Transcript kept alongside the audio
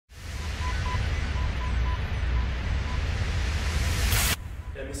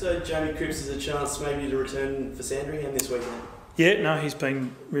So Jamie Cripps has a chance maybe to return for Sandringham this weekend? Yeah, no, he's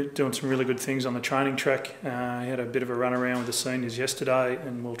been doing some really good things on the training track. He had a bit of a run around with the seniors yesterday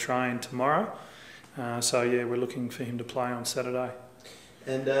and will train tomorrow. So yeah, we're looking for him to play on Saturday.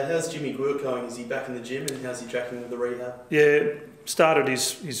 And how's Jimmy Gwilt going? Is he back in the gym and how's he tracking with the rehab? Yeah, started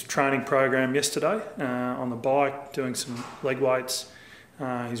his training program yesterday on the bike, doing some leg weights.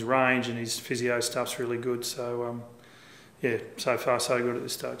 His range and his physio stuff's really good. So yeah, so far so good at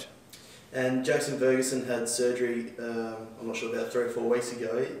this stage. And Jackson Ferguson had surgery, I'm not sure, about 3 or 4 weeks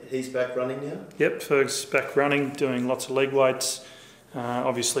ago. He's back running now? Yep, Ferg's back running, doing lots of leg weights.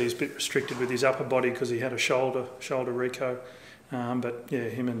 Obviously he's a bit restricted with his upper body because he had a shoulder reco. But yeah,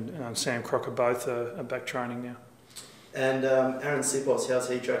 him and Sam Crocker both are back training now. And Aaron Sipos, how's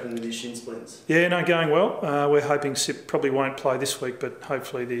he tracking with his shin splints? Yeah, no, going well. We're hoping Sip probably won't play this week, but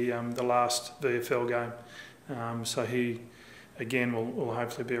hopefully the last VFL game. So he, again, will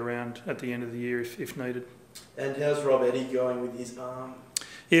hopefully be around at the end of the year if needed. And how's Rob Eddy going with his arm?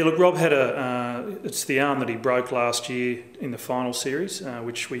 Yeah, look, Rob had it's the arm that he broke last year in the final series,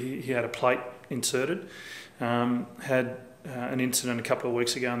 which he had a plate inserted. Had an incident a couple of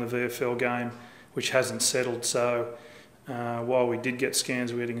weeks ago in the VFL game, which hasn't settled. So while we did get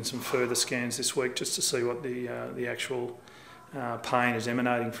scans, we're getting some further scans this week just to see what the actual pain is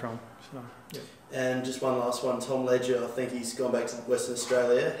emanating from. So, yeah. And just one last one, Tom Ledger, I think he's gone back to Western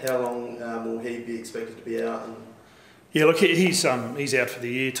Australia. How long will he be expected to be out? Yeah, look, he's out for the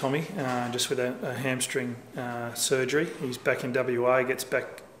year, Tommy, just with a hamstring surgery. He's back in WA, gets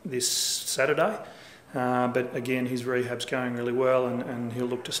back this Saturday. But again, his rehab's going really well and he'll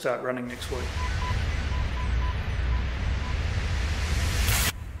look to start running next week.